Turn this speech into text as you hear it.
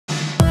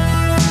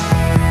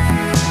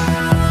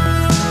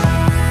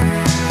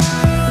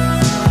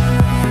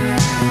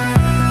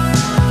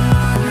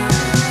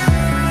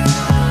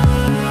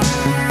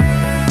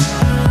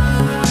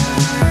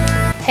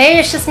Hey,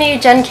 it's just me,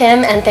 Jen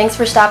Kim, and thanks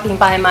for stopping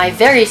by my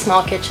very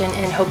small kitchen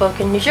in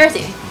Hoboken, New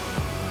Jersey.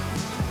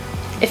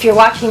 If you're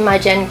watching my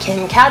JEN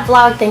KIM KAD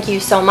vlog, thank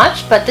you so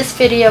much, but this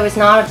video is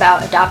not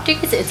about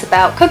adoptees, it's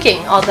about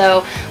cooking,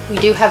 although we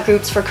do have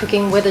groups for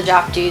cooking with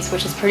adoptees,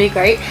 which is pretty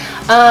great.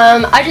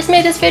 I just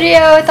made this video,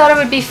 I thought it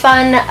would be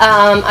fun.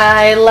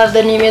 I love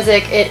the new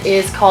music. It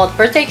is called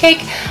Birthday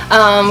Cake,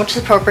 which is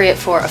appropriate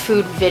for a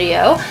food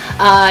video.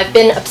 I've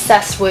been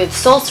obsessed with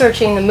Soul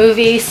Searching, the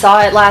movie,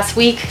 saw it last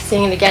week,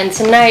 seeing it again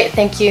tonight.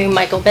 Thank you,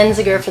 Michael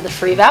Benziger, for the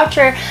free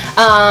voucher.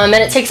 And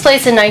it takes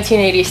place in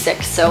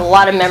 1986, so a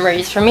lot of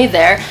memories for me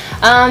there.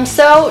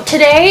 So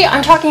today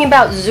I'm talking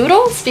about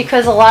Zoodles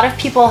because a lot of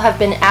people have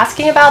been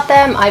asking about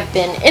them. I've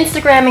been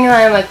Instagramming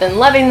them, I've been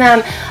loving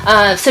them,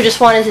 so just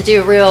wanted to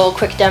do a real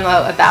quick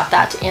demo about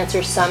that to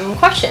answer some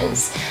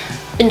questions.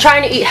 Been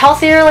trying to eat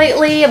healthier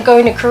lately. I'm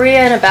going to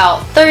Korea in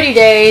about 30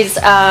 days,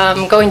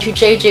 going to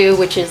Jeju,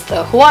 which is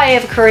the Hawaii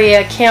of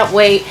Korea, can't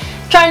wait.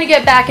 Trying to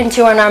get back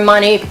into an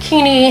Armani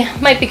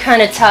bikini, might be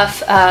kind of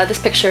tough. This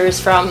picture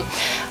is from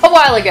a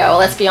while ago,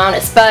 let's be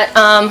honest, but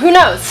who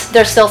knows?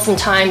 There's still some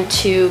time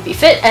to be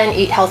fit and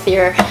eat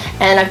healthier,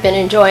 and I've been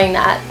enjoying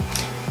that.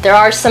 There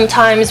are some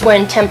times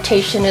when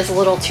temptation is a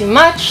little too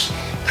much.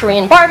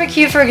 Korean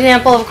barbecue, for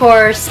example, of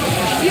course. I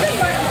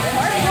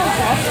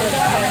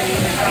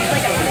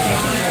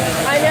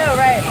know,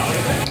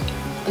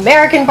 right?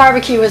 American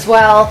barbecue as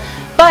well.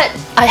 But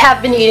I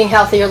have been eating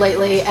healthier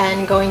lately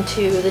and going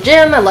to the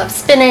gym. I love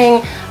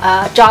spinning,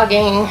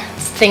 jogging,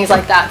 things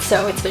like that,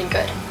 so it's been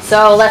good.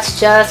 So let's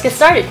just get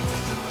started.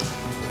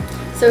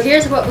 So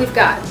here's what we've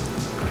got.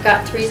 We've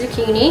got 3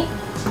 zucchini.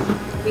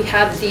 We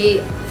have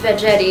the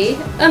veggetti,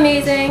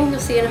 amazing, you'll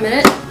see in a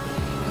minute.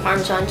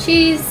 Parmesan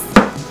cheese,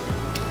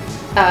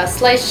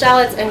 sliced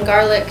shallots and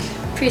garlic,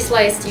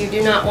 pre-sliced. You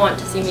do not want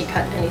to see me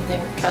cut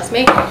anything, trust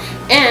me.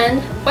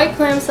 And white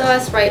clam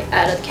sauce right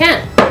out of the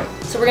can.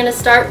 So we're going to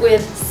start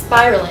with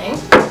spiraling,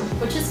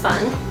 which is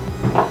fun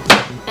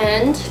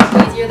and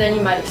easier than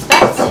you might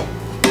expect.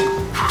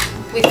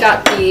 We've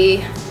got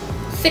the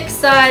thick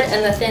side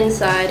and the thin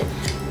side.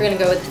 We're going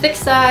to go with the thick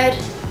side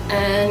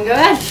and go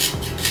ahead.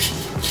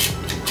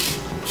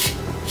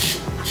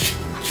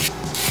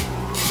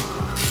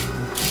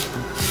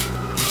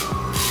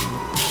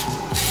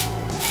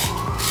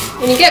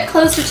 When you get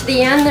closer to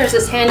the end, there's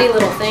this handy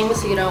little thing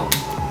so you don't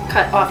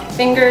cut off your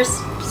fingers.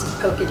 Just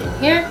poke it in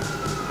here.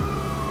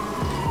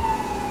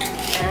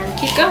 And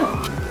keep going.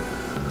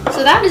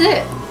 So that is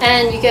it.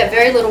 And you get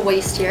very little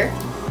waste here.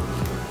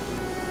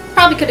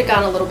 Probably could have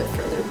gone a little bit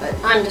further, but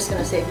I'm just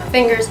going to save my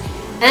fingers.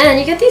 And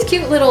you get these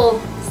cute little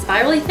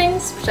spirally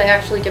things, which I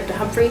actually give to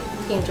Humphrey.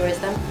 He enjoys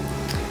them.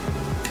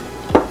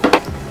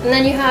 And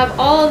then you have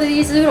all of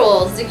these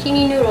noodles,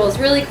 zucchini noodles,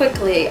 really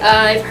quickly.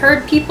 I've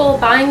heard people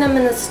buying them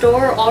in the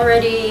store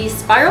already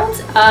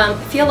spiraled. I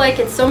feel like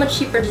it's so much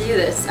cheaper to do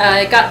this.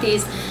 I got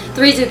these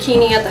 3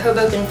 zucchini at the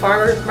Hoboken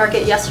Farmers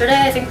Market yesterday.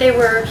 I think they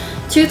were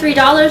 $2,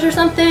 $3 or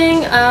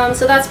something,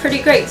 so that's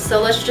pretty great.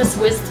 So let's just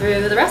whiz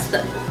through the rest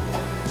of them.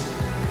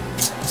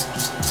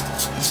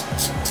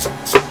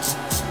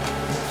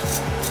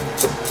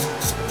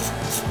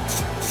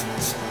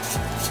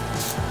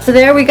 So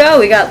there we go,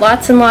 we got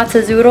lots and lots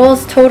of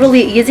Zoodles,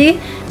 totally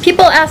easy.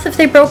 People ask if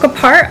they broke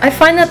apart. I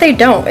find that they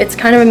don't. It's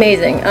kind of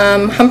amazing.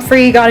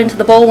 Humphrey got into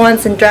the bowl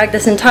once and dragged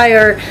this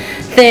entire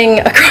thing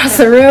across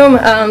the room,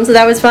 so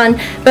that was fun.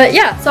 But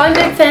yeah, so I'm a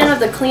big fan of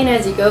the clean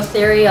as you go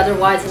theory.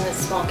 Otherwise, in this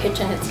small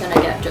kitchen, it's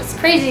gonna get just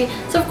crazy.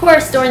 So of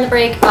course, during the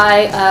break,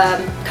 I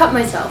cut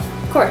myself,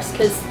 of course,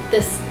 because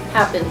this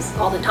happens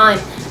all the time.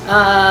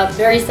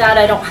 Very sad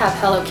I don't have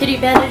Hello Kitty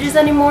bandages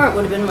anymore. It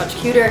would have been much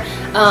cuter,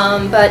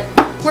 but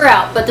we're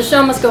out, but the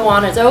show must go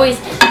on as always.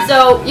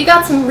 So you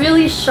got some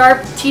really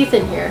sharp teeth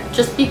in here.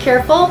 Just be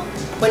careful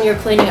when you're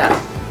cleaning up.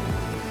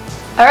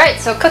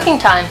 Alright, so cooking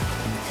time.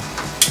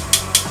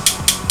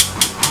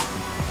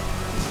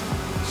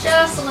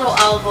 Just a little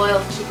olive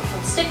oil to keep it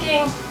from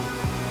sticking.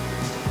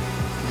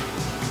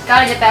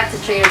 Gotta get back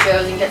to Trader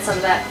Joe's and get some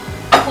of that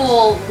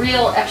cool,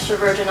 real extra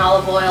virgin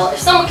olive oil. If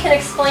someone can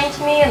explain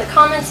to me in the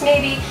comments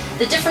maybe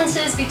the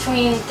differences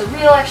between the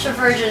real extra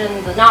virgin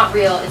and the not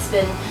real, it's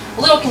been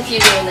a little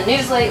confusing in the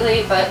news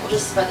lately, but we'll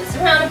just spread this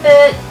around a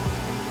bit.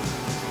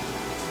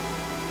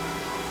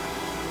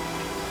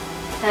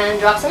 And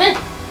drop some in.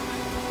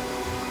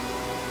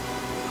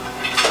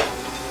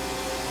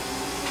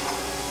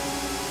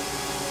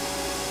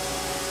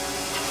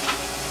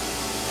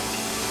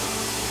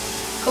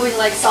 Always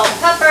like salt and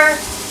pepper.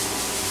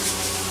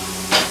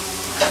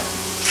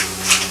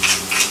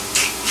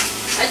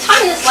 I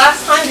timed this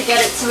last time to get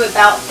it to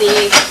about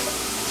the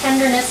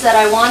tenderness that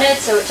I wanted,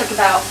 so it took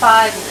about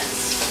 5 minutes.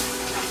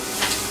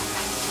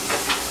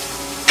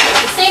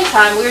 At the same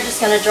time, we're just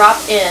going to drop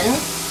in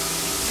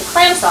the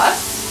clam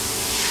sauce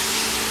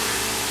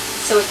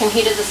so it can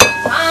heat at the same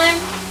time.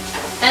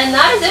 And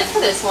that is it for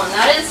this one.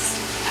 That is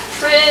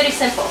pretty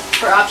simple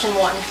for option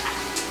 1.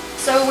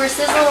 So we're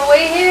sizzling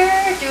away here,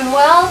 doing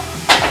well.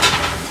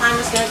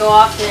 Timer's going to go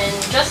off in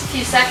just a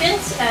few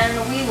seconds and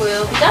we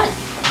will be done.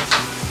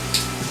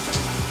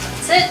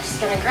 That's it.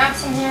 Just gonna grab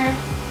some here.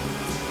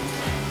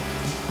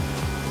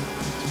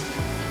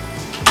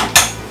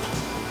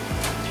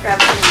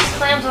 Grab some of these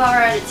clams while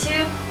we're at it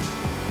too.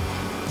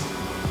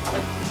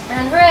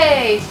 And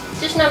hooray!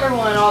 Dish number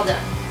 1 all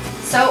done.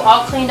 So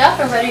all cleaned up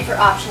and ready for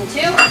option 2.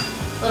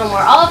 A little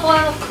more olive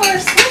oil, of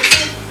course.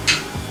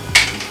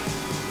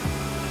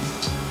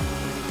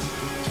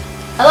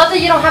 I love that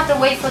you don't have to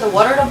wait for the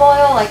water to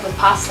boil like with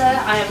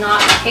pasta. I am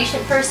not a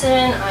patient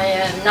person. I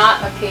am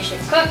not a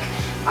patient cook.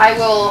 I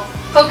will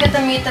poke at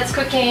the meat that's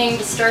cooking,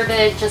 disturb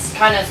it, just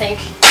kind of think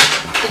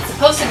it's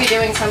supposed to be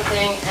doing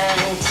something,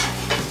 and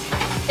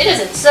it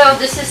isn't. So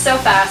this is so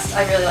fast.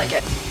 I really like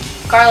it.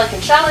 Garlic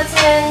and shallots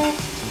in.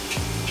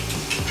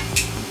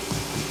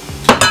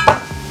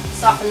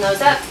 Soften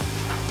those up.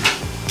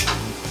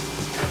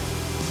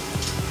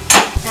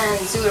 And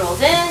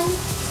zoodles in.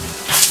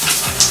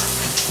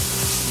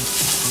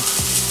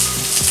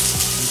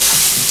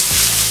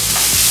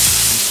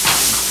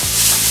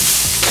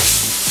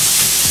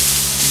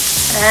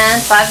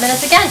 And 5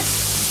 minutes again.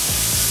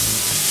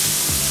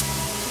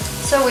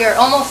 So we are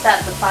almost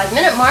at the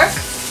 5-minute mark.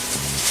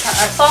 Got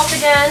our salt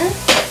again,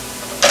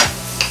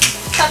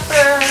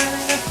 pepper,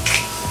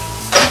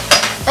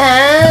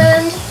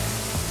 and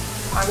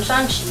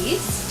Parmesan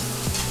cheese.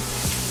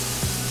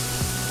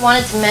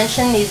 Wanted to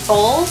mention these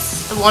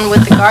bowls, the one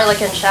with the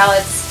garlic and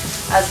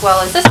shallots, as well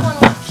as this one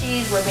with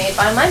cheese, were made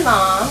by my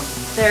mom.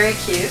 Very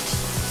cute.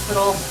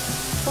 Little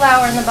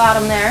flower in the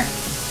bottom there.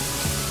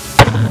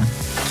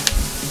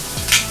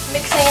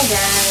 Mixing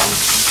again.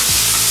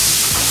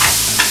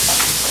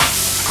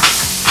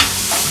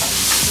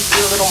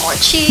 Do a little more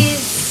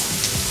cheese.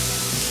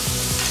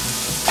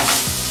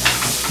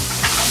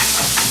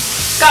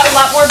 Got a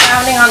lot more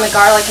browning on the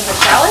garlic and the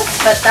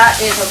shallots, but that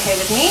is okay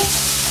with me.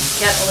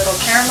 Get a little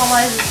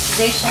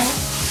caramelization.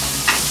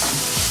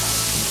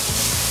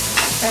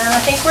 And I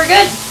think we're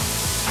good.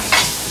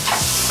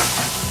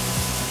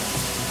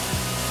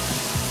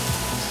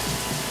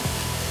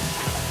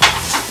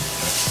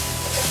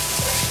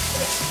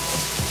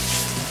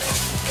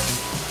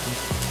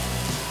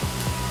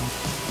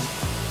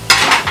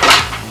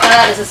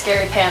 That is a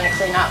scary pan to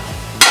clean up.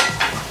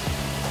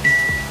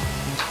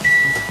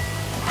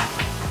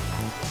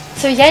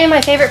 So yay, my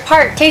favorite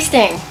part,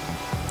 tasting.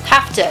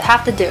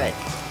 Have to do it.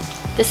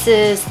 This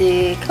is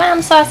the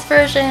clam sauce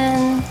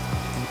version.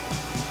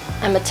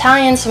 I'm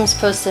Italian, so I'm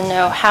supposed to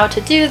know how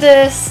to do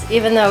this,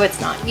 even though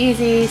it's not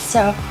easy,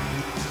 so.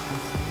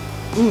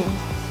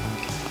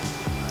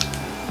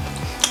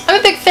 I'm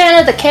a big fan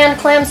of the canned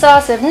clam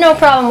sauce. I have no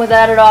problem with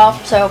that at all,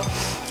 so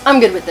I'm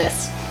good with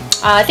this.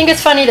 I think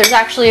it's funny, there's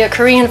actually a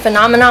Korean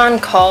phenomenon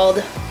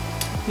called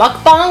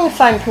mukbang, if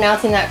I'm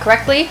pronouncing that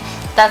correctly.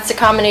 That's a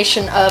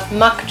combination of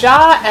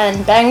mukja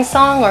and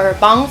bangsong, or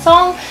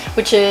bangsong,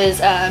 which is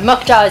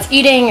mukja is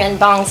eating and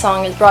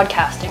bangsong is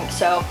broadcasting.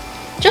 So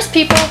just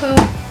people who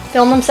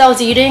film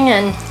themselves eating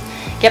and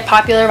get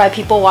popular by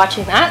people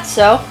watching that.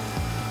 So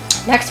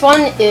next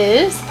one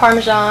is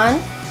Parmesan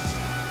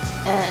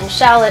and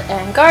shallot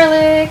and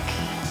garlic.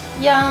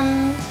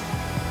 Yum.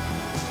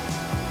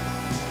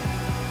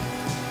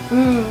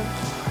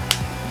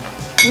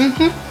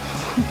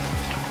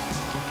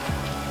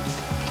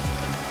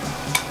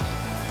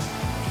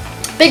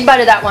 Big bite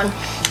of that one.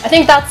 I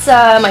think that's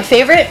my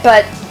favorite,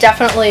 but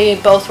definitely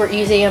both were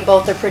easy and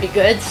both are pretty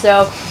good.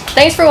 So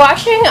thanks for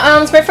watching.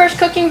 It's my first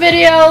cooking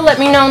video. Let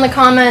me know in the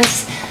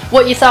comments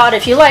what you thought,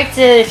 if you liked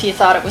it, if you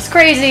thought it was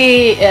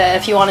crazy,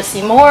 if you want to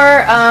see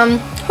more.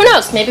 Who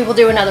knows, maybe we'll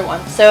do another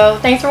one. So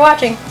thanks for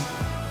watching.